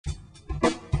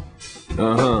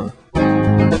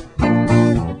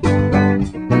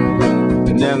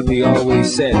Penelope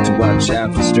always said to watch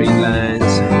out for straight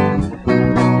lines.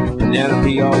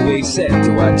 Penelope always said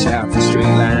to watch out for straight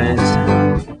lines.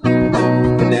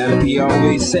 Penelope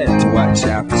always said to watch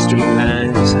out for straight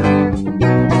lines.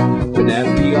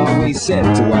 Penelope always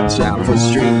said to watch out for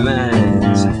straight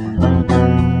lines.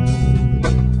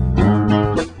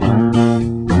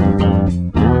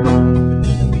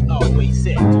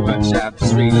 Watch out for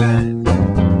straight lines.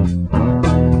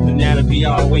 Penelope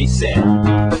always said.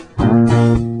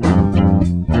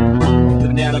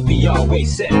 Penelope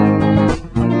always said.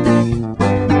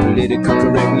 Political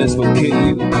correctness will kill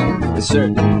you, it's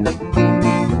certain.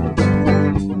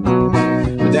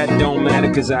 But that don't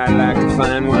matter, cause I like to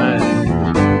fine wine.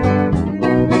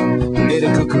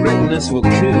 Political correctness will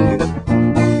kill you.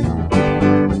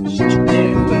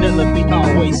 Yeah, Penelope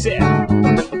always said.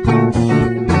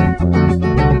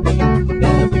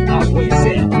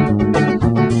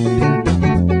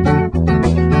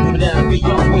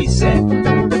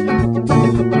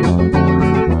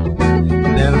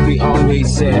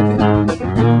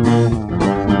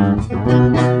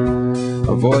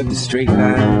 Avoid the straight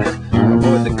line,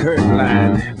 avoid the curved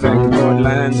line. In fact, avoid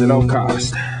lines at all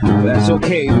costs. But that's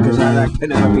okay, because I like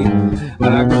Penelope. I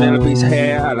like Penelope's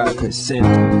hair, I like her scent.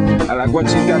 I like what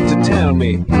she's got to tell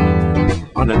me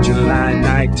on a July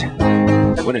night,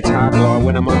 when it's hot or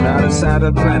when I'm on the other side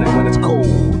of the planet. When it's cold,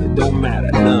 it don't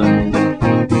matter, none.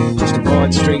 Just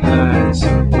avoid straight lines,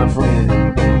 my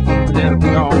friend.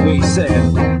 Penelope always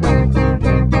said.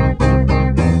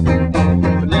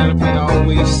 Penelope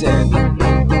always said.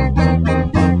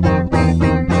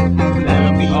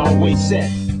 Penelope always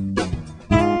said.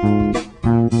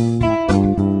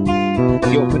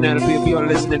 Yo, Penelope, if you're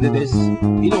listening to this,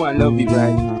 you know I love you,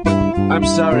 right? I'm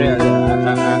sorry,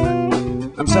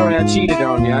 I'm sorry I cheated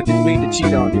on you. I didn't mean to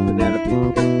cheat on you,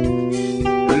 Penelope.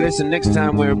 But listen, next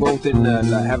time we're both in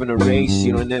like having a race,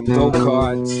 you know, in them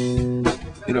go-karts,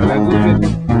 you know, like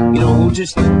we'll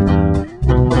just, you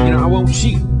know, I won't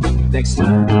cheat next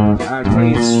time. I'll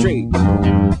play it straight.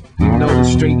 You know, the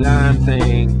straight line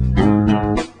thing.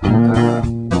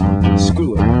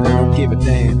 Screw it. I don't give a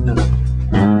damn. No.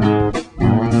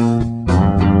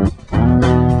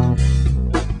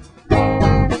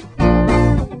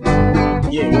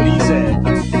 Yeah, what he said.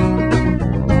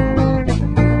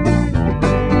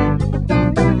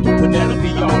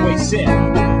 Penelope always said.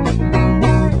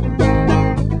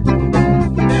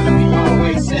 Penelope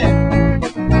always said.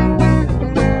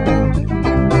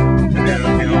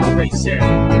 Penelope always said.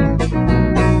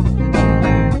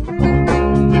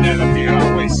 Penelope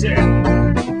always said.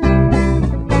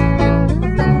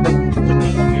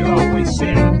 Penelope always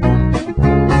said.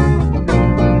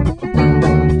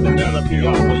 Penelope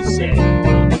always said.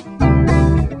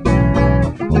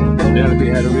 Penelope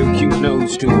had a real cute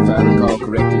nose too, if I recall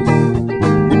correctly.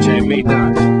 Which I may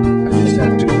not. I just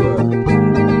have to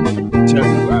tell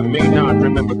you, I may not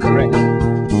remember correctly.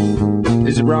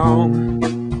 Is it wrong?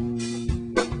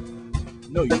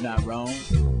 No, you're not wrong.